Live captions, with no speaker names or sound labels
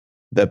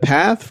The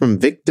path from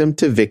victim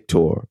to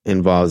victor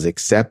involves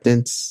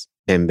acceptance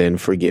and then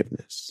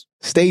forgiveness.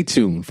 Stay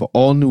tuned for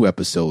all new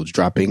episodes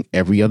dropping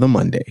every other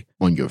Monday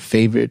on your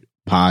favorite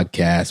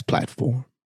podcast platform.